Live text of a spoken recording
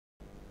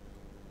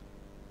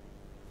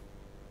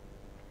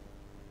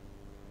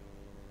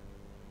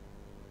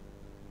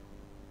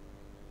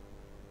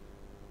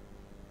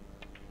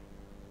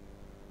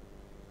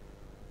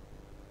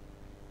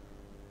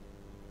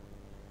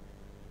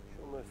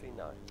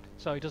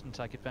So he doesn't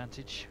take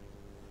advantage,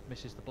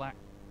 misses the black,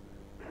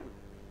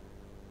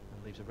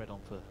 and leaves a red on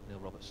for Neil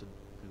Robertson,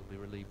 who will be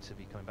relieved to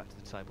be coming back to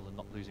the table and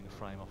not losing a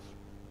frame off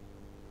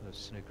those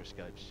snooker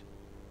escapes.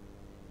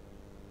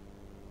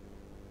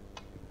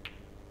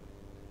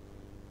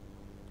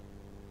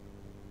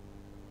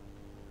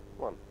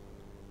 One.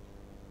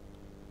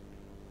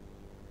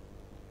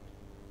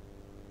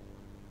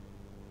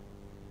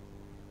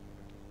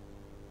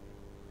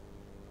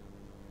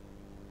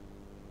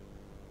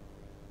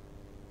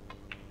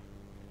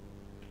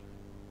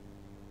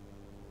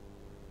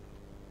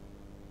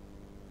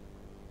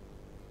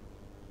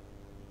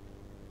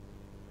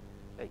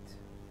 Eight.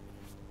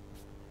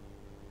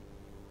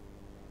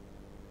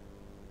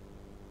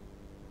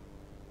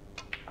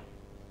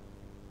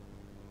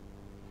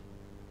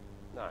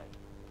 Nine.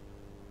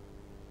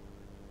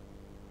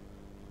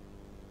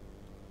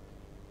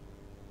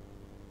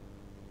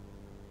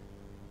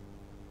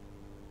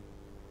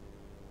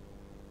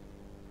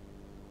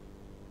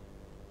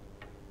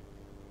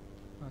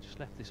 I just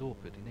left this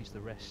awkward. He needs the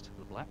rest of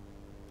the black.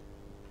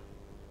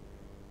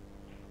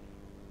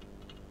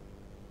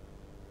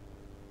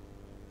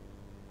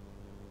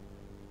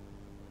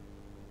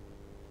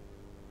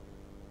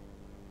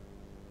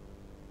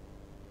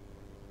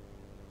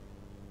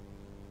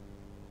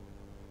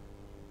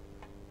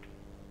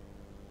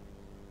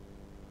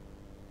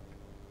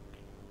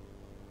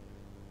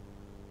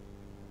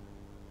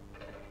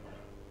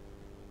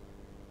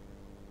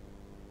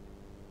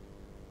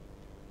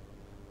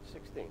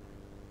 Sixteen.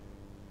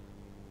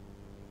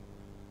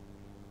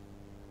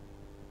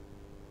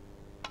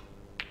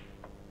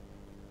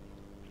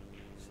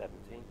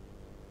 17.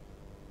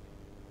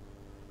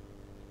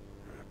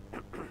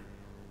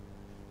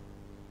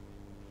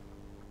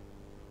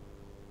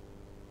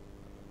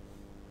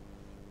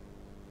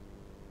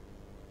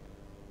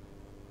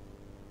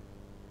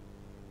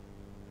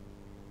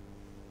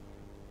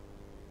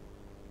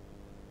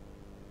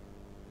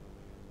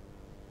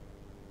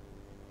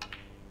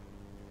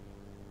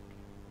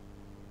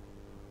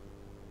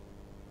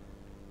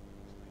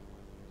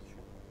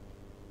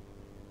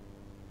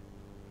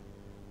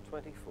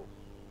 Sure. 24.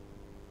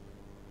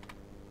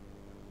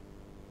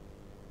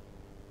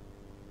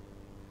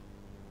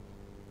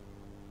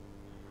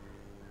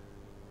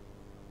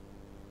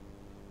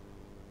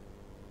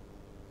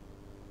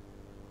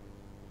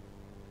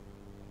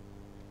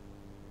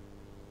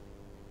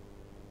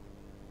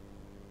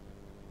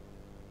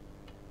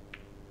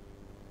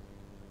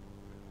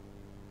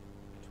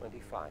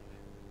 25.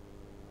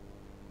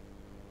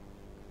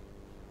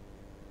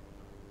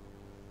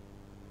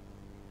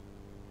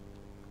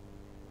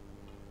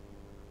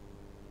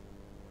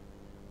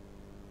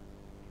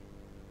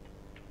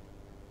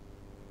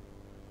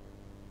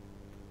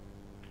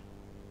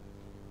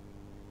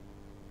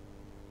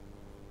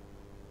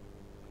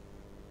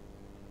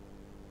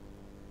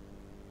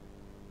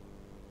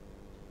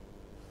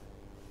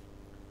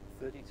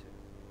 32.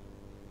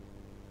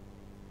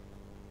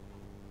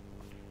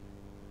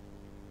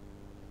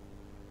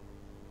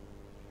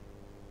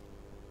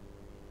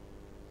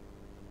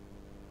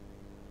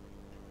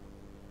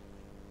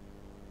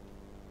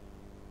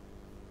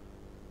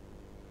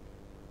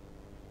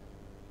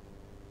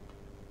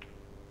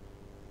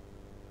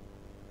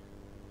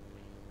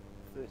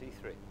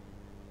 33.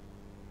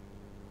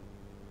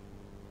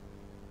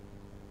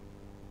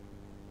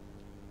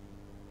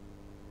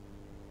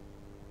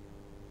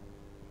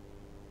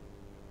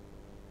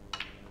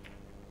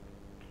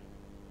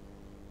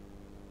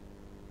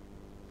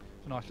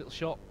 'Nice little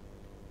shot.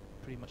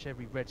 Pretty much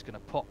every red's going to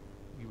pop,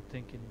 you would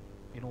think,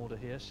 in order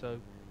here. So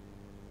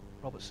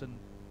Robertson,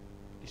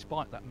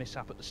 despite that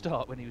mishap at the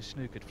start when he was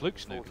snookered, fluke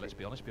snookered, let's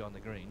be honest, behind the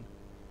green,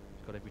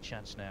 he's got every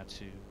chance now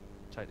to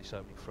take this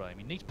opening frame.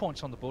 He needs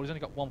points on the board. He's only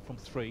got 1 from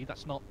 3.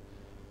 That's not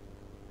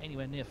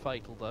anywhere near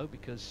fatal though,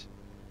 because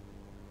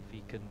if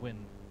he can win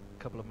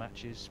a couple of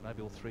matches,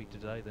 maybe all 3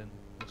 today, then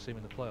we'll see him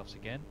in the playoffs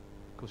again.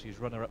 Of course, he was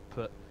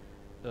runner-up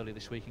earlier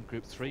this week in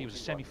Group 3. He was a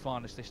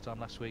semi-finalist this time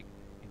last week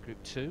in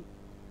Group 2.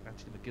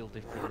 Anthony McGill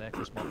different there,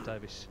 Chris Mark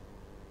Davis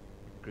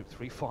in the Group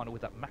 3 final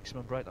with that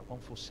maximum break, that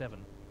 147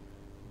 in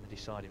the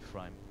decided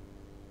frame.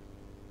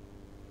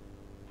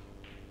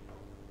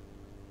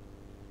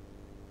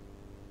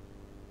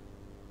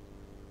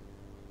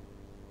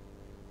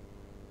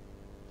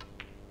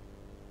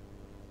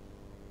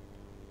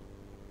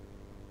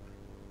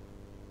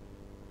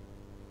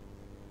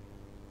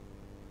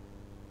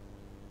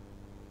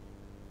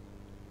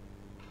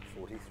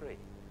 Three.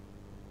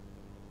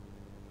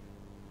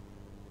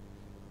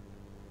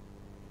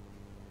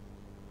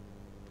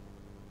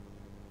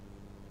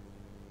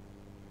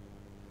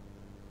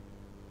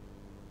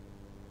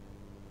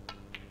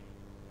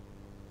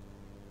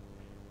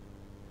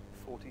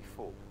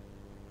 44. 45.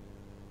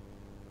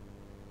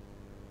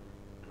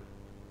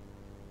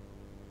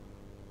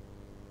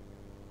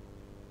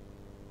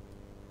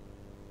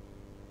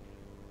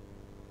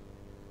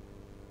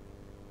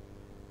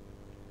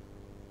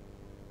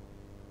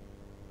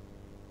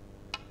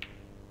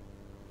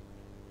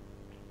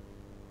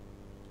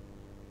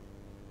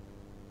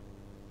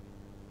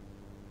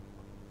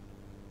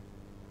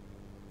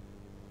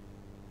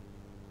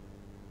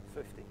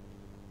 50.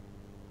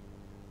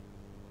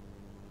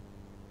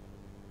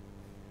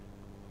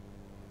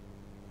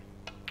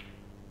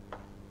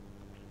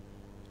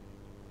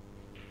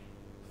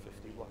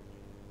 51.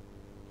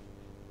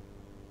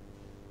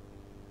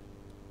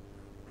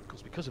 Of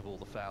course, because of all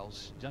the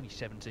fouls, he's only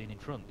 17 in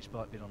front,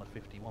 despite being on a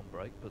 51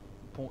 break. But the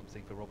important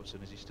thing for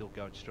Robertson is he's still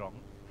going strong.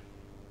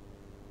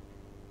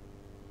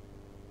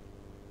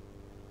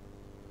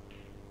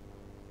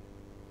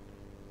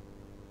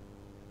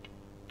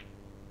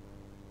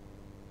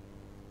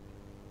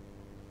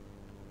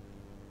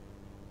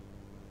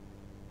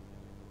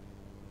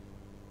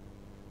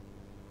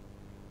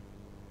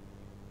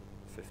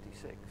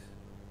 56.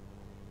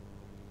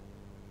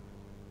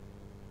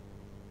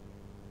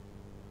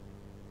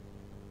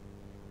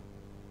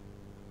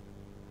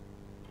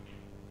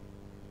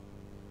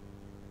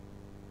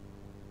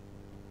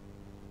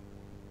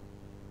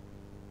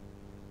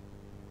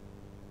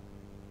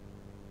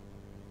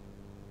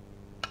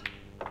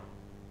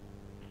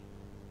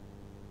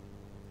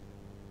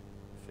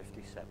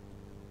 57.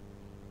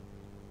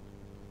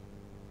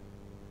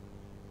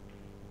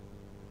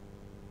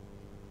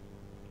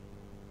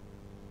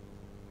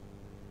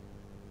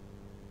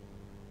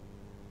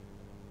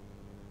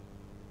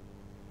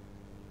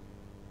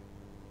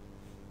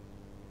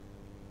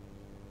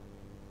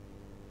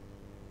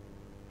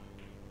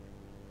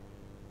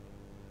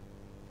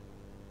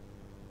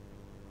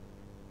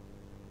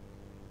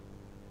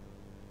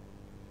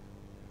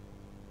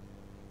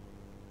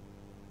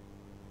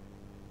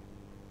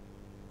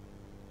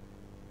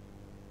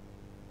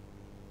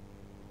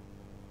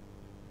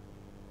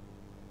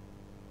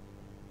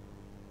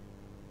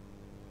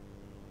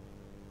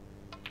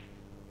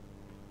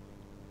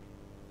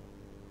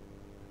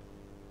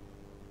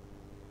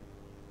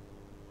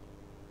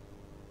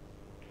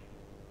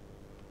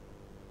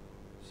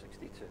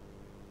 62.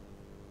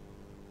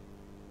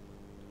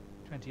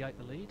 28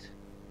 the lead.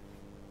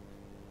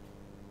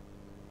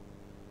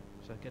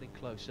 So getting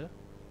closer.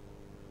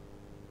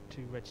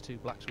 2 reds, 2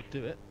 blacks would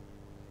do it.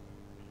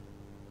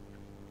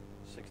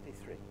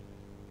 63.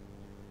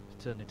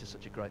 It's turned into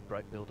such a great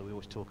break builder we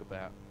always talk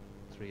about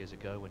 3 years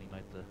ago when he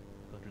made the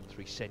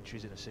 103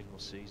 centuries in a single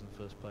season,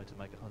 first player to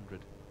make 100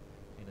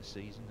 in a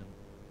season, and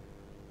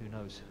who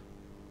knows,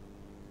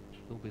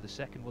 will be the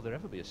second, will there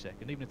ever be a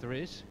second? Even if there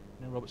is,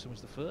 you know, Robertson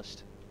was the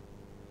first.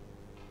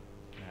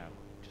 Now,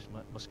 just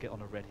must get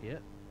on a red here.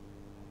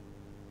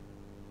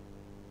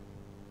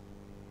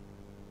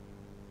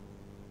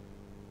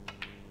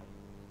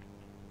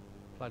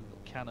 Played a little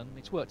cannon.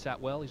 It's worked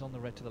out well. He's on the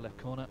red to the left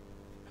corner.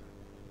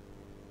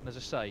 And as I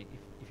say,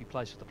 if he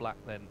plays for the black,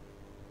 then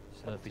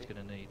Murphy's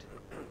going to need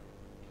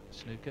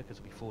snooker because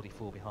he'll be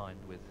 44 behind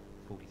with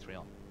 43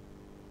 on.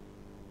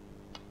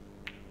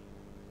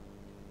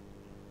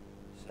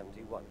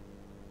 71.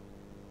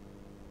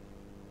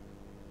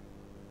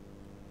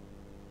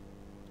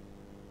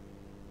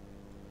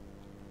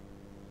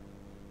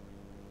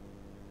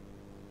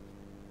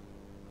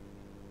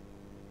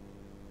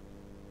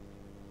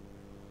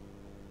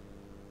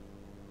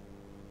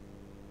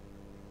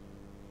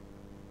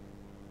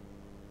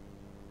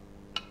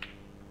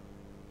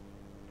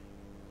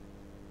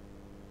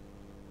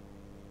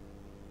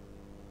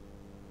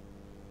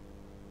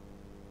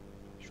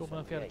 Shaun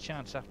Murphy had a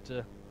chance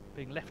after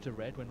being left a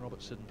red when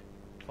Robertson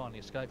finally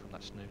escaped from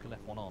that snooker,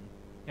 left one on.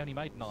 He only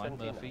made 9,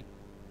 79. Murphy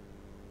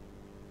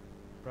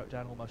broke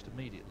down almost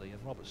immediately, and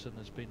Robertson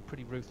has been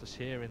pretty ruthless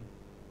here in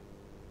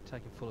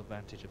taking full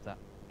advantage of that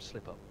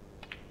slip-up.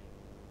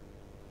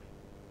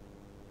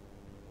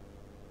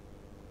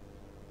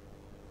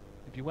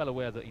 He'd be well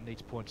aware that he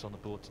needs points on the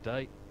board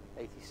today.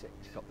 86.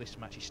 He's got this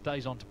match, he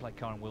stays on to play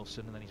Karen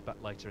Wilson, and then he's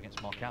back later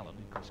against Mark Allen,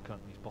 who is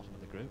currently bottom of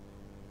the group.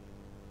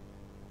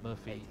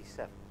 Murphy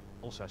 87.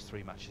 also has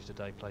 3 matches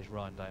today, plays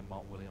Ryan Day and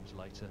Mark Williams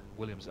later.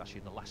 Williams actually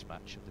in the last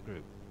match of the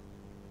group.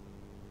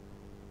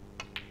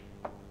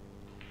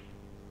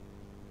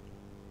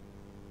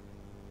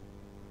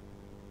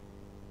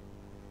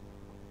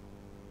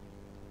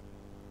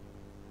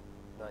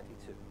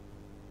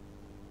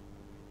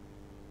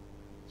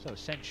 So a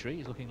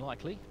century is looking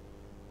likely.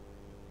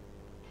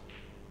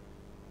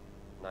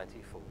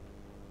 94.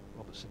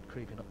 Robertson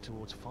creeping up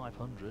towards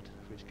 500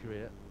 for his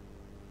career.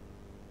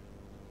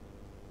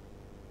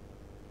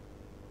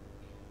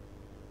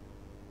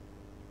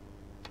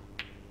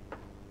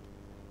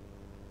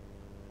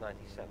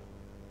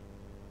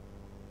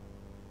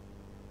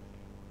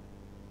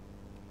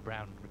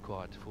 Brown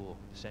required for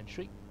the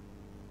century.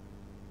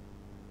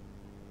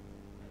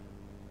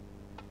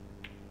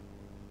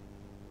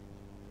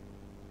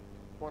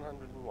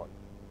 101.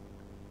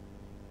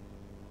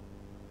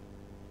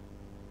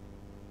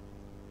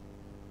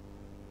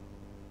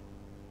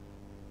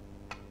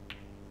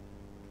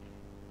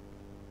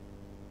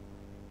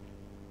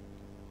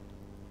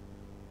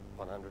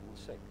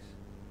 106.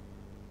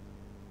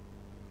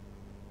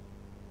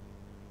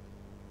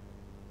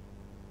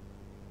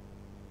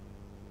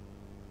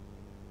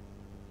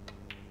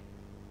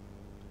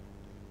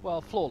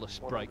 Well, flawless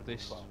break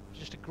this.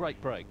 Just a great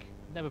break.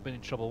 Never been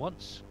in trouble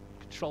once.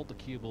 Controlled the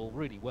cue ball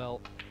really well.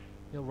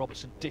 Neil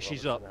Robertson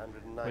dishes up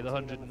with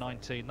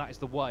 119. That is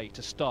the way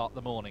to start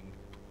the morning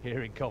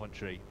here in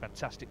Coventry.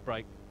 Fantastic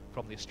break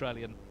from the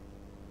Australian.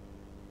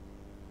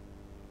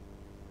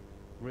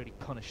 Really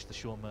punished the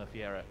Shaun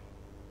Murphy error.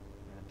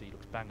 And he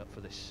looks bang up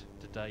for this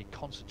today.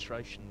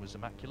 Concentration was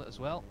immaculate as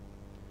well.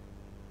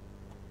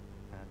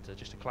 And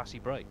just a classy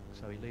break.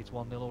 So he leads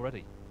 1-0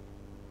 already.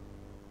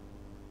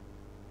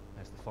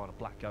 There's the final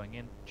black going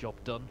in. Job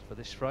done for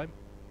this frame.